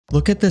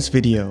Look at this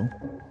video.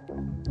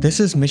 This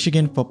is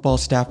Michigan football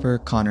staffer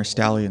Connor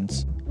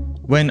Stalions.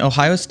 When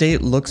Ohio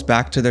State looks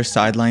back to their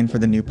sideline for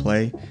the new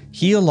play,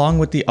 he along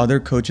with the other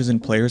coaches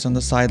and players on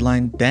the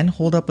sideline then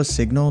hold up a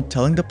signal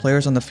telling the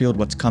players on the field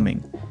what's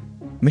coming.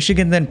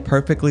 Michigan then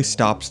perfectly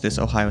stops this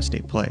Ohio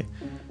State play.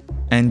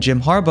 And Jim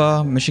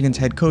Harbaugh, Michigan's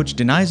head coach,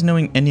 denies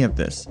knowing any of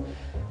this.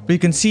 But you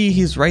can see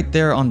he's right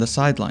there on the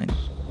sideline.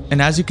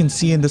 And as you can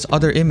see in this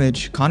other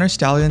image, Connor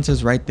Stalions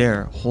is right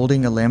there,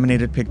 holding a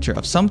laminated picture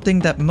of something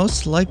that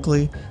most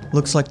likely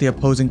looks like the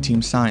opposing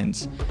team's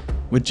signs,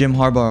 with Jim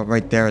Harbaugh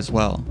right there as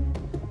well.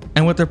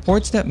 And with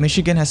reports that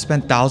Michigan has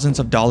spent thousands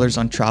of dollars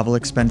on travel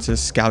expenses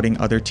scouting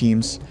other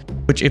teams,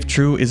 which if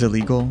true is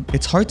illegal,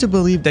 it's hard to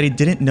believe that he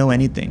didn't know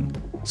anything.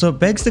 So it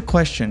begs the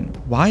question,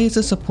 why is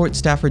a support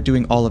staffer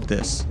doing all of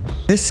this?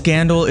 This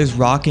scandal is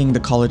rocking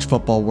the college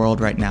football world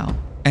right now.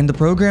 And the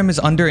program is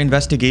under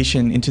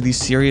investigation into these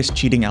serious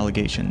cheating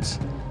allegations.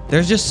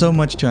 There's just so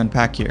much to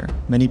unpack here.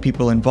 Many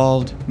people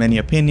involved, many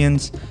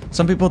opinions.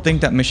 Some people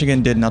think that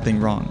Michigan did nothing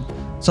wrong.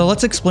 So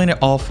let's explain it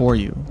all for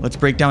you. Let's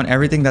break down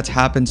everything that's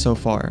happened so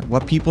far,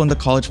 what people in the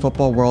college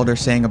football world are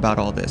saying about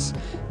all this,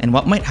 and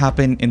what might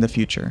happen in the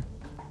future.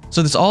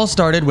 So this all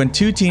started when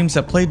two teams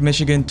that played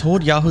Michigan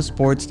told Yahoo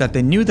Sports that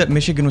they knew that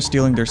Michigan was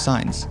stealing their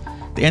signs.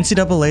 The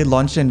NCAA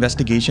launched an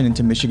investigation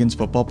into Michigan's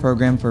football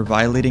program for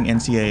violating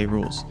NCAA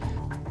rules.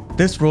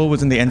 This rule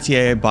was in the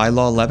NCAA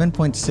bylaw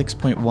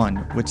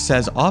 11.6.1, which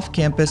says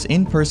off-campus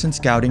in-person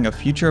scouting of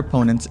future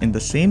opponents in the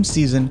same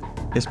season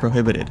is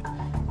prohibited.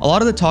 A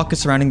lot of the talk is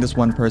surrounding this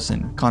one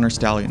person, Connor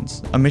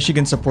Stalions, a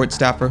Michigan support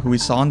staffer who we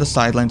saw on the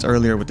sidelines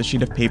earlier with a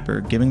sheet of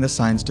paper giving the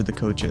signs to the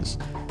coaches.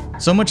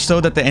 So much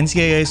so that the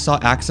NCAA saw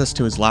access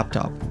to his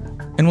laptop.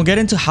 And we'll get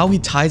into how he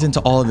ties into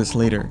all of this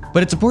later.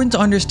 But it's important to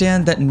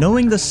understand that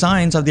knowing the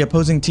signs of the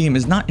opposing team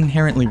is not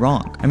inherently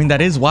wrong. I mean,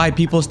 that is why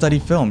people study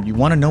film. You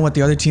want to know what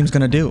the other team's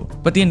gonna do.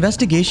 But the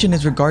investigation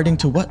is regarding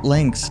to what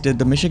lengths did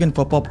the Michigan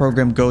football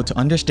program go to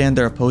understand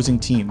their opposing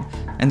team.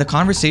 And the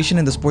conversation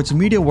in the sports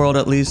media world,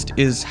 at least,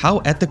 is how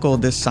ethical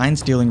this sign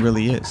stealing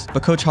really is.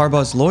 But Coach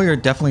Harbaugh's lawyer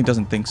definitely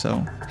doesn't think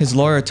so. His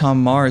lawyer,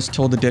 Tom Mars,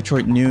 told the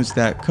Detroit News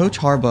that Coach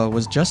Harbaugh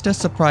was just as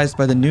surprised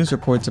by the news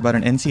reports about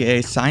an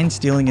NCAA sign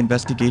stealing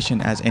investigation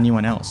as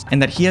anyone else, and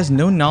that he has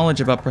no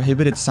knowledge about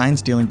prohibited sign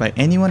stealing by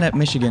anyone at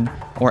Michigan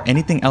or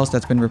anything else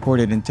that's been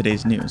reported in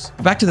today's news.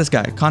 Back to this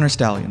guy, Connor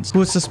Stalions, who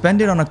was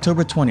suspended on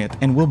October 20th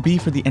and will be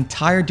for the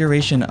entire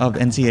duration of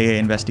NCAA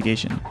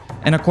investigation.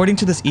 And according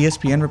to this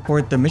ESPN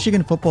report, the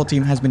Michigan football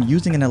team has been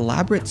using an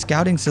elaborate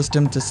scouting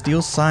system to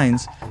steal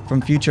signs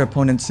from future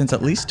opponents since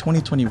at least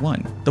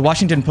 2021. The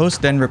Washington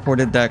Post then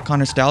reported that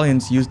Connor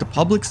Stalions used a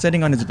public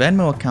setting on his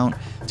Venmo account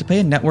to pay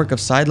a network of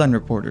sideline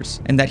reporters,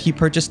 and that he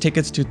purchased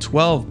tickets to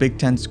 12 Big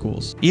Ten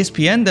schools.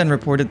 ESPN then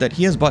reported that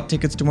he has bought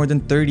tickets to more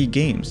than 30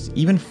 games,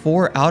 even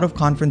 4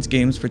 out-of-conference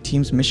games for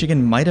teams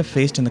Michigan might have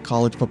faced in the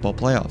college football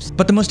playoffs.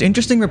 But the most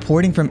interesting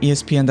reporting from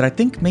ESPN that I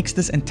think makes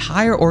this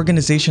entire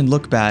organization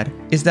look bad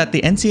is that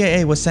the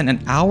NCAA was sent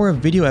an hour of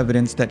video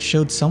evidence that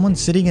showed someone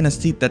sitting in a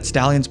seat that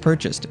Stalions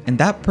purchased, and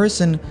that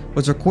person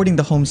was recording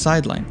the home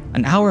sideline.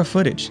 An hour of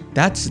footage.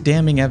 That's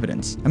damning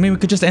evidence. I mean, we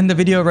could just end the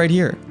video right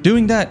here.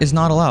 Doing that is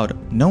not allowed.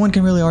 No one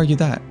can really argue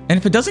that. And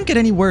if it doesn't get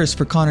any worse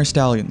for Connor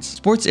Stalions,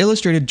 Sports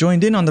Illustrated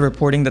joined in on the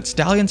reporting that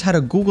Stalions had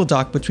a Google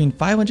Doc between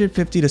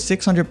 550 to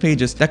 600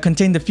 pages that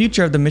contained the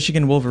future of the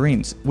Michigan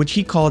Wolverines, which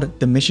he called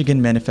the Michigan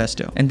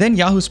Manifesto. And then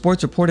Yahoo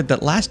Sports reported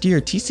that last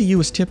year TCU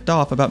was tipped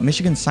off about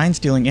Michigan's sign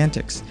stealing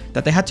antics,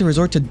 that they had to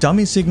resort to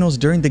dummy signals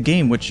during the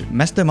game, which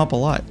messed them up a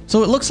lot.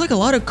 So it looks like a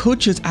lot of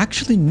coaches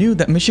actually knew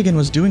that Michigan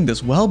was doing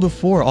this well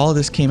before all of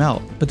this came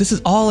out. But this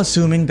is all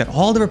assuming that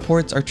all the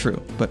reports are true.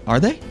 But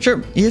are they? Sure,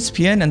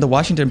 ESPN and the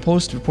Washington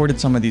Post reported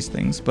some of these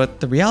things,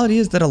 but the reality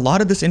is that a lot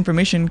of this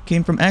information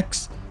came from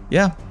X.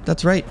 Yeah,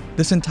 that's right.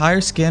 This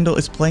entire scandal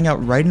is playing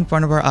out right in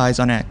front of our eyes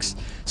on X.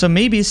 So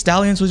maybe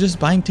Stalions was just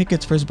buying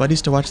tickets for his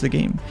buddies to watch the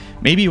game.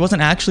 Maybe he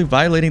wasn't actually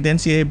violating the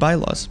NCAA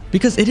bylaws.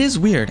 Because it is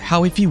weird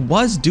how if he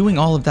was doing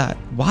all of that,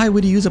 why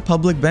would he use a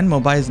public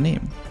Venmo by his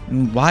name?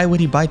 And why would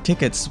he buy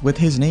tickets with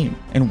his name?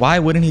 And why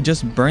wouldn't he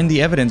just burn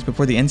the evidence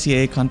before the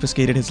NCAA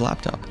confiscated his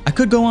laptop? I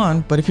could go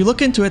on, but if you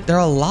look into it, there are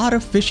a lot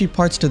of fishy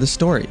parts to the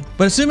story.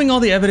 But assuming all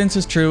the evidence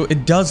is true,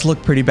 it does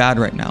look pretty bad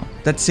right now.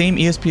 That same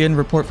ESPN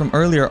report from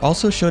earlier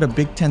also showed a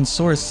Big Ten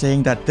source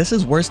saying that this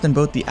is worse than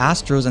both the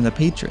Astros and the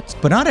Patriots.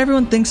 But not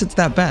everyone thinks it's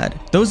that bad.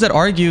 Those that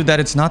argue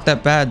that it's not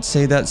that bad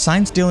say that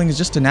sign stealing is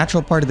just a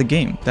natural part of the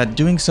game, that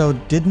doing so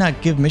did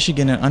not give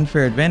Michigan an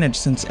unfair advantage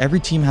since every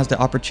team has the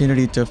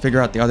opportunity to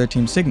figure out the other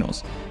team's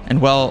signals. And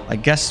well, I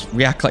guess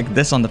react like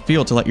this on the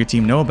field to let your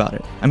team know about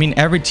it. I mean,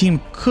 every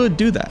team could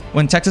do that.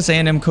 When Texas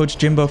A&M coach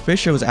Jimbo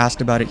Fisher was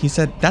asked about it, he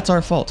said, "That's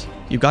our fault.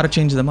 You've got to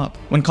change them up."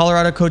 When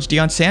Colorado coach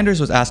Deion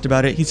Sanders was asked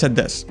about it, he said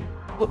this.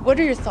 What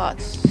are your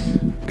thoughts?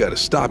 Got to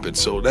stop it.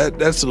 So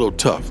that's a little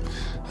tough.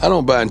 I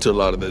don't buy into a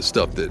lot of that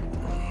stuff that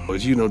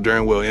But you know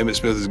darn well Emmitt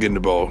Smith is getting the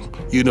ball.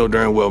 You know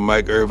darn well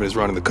Mike Irvin is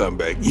running the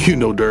comeback. You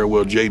know darn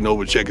well Jay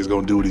Novacek is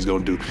going to do what he's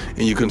going to do,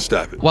 and you couldn't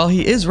stop it. While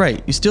he is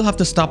right, you still have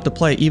to stop the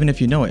play even if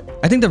you know it.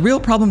 I think the real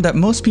problem that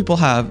most people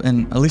have,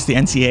 and at least the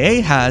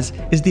NCAA has,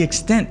 is the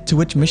extent to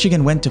which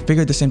Michigan went to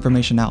figure this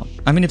information out.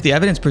 I mean, if the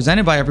evidence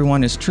presented by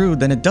everyone is true,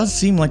 then it does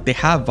seem like they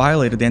have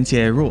violated the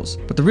NCAA rules.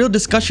 But the real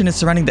discussion is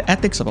surrounding the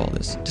ethics of all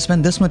this. To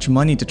spend this much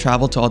money to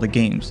travel to all the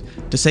games,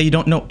 to say you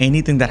don't know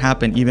anything that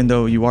happened even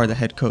though you are the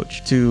head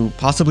coach, to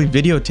possibly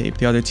videotape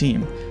the other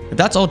team. If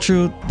that's all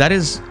true, that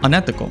is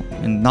unethical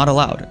and not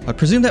allowed. I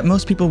presume that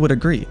most people would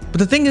agree. But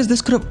the thing is,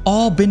 this could have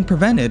all been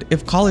prevented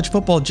if college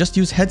football just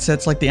used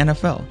headsets like the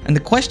NFL. And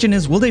the question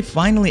is, will they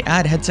finally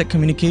add headset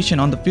communication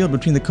on the field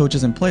between the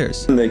coaches and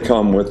players? They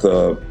come with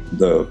the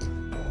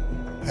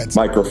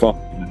microphone,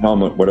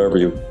 helmet, whatever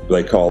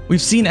they call it.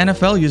 We've seen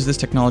NFL use this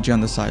technology on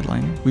the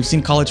sideline. We've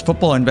seen college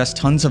football invest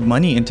tons of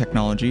money in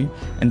technology,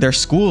 and their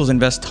schools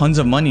invest tons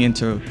of money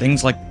into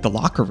things like the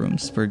locker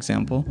rooms, for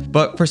example.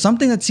 But for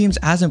something that seems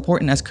as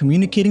important as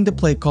communicating the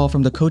play call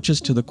from the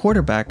coaches to the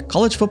quarterback,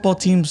 college football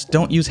teams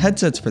don't use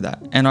headsets for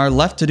that and are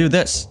left to do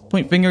this: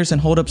 point fingers and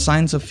hold up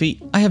signs of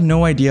feet. I have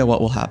no idea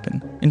what will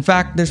happen. In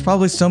fact, there's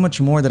probably so much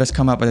more that has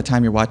come out by the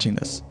time you're watching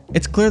this.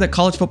 It's clear that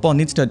college football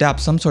needs to adapt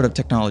some sort of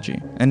technology.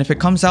 And if it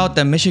comes out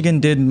that Michigan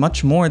did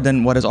much more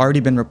than what has already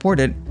been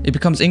reported, it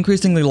becomes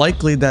increasingly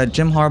likely that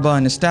Jim Harbaugh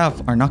and his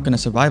staff are not going to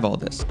survive all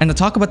this. And the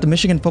talk about the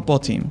Michigan football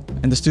team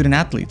and the student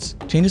athletes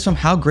changes from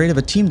how great of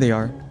a team they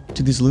are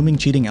to these looming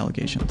cheating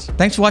allegations.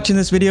 Thanks for watching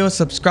this video.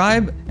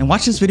 Subscribe and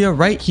watch this video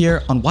right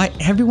here on why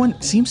everyone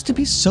seems to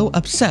be so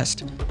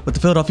obsessed with the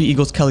Philadelphia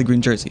Eagles Kelly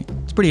green jersey.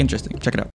 It's pretty interesting. Check it out.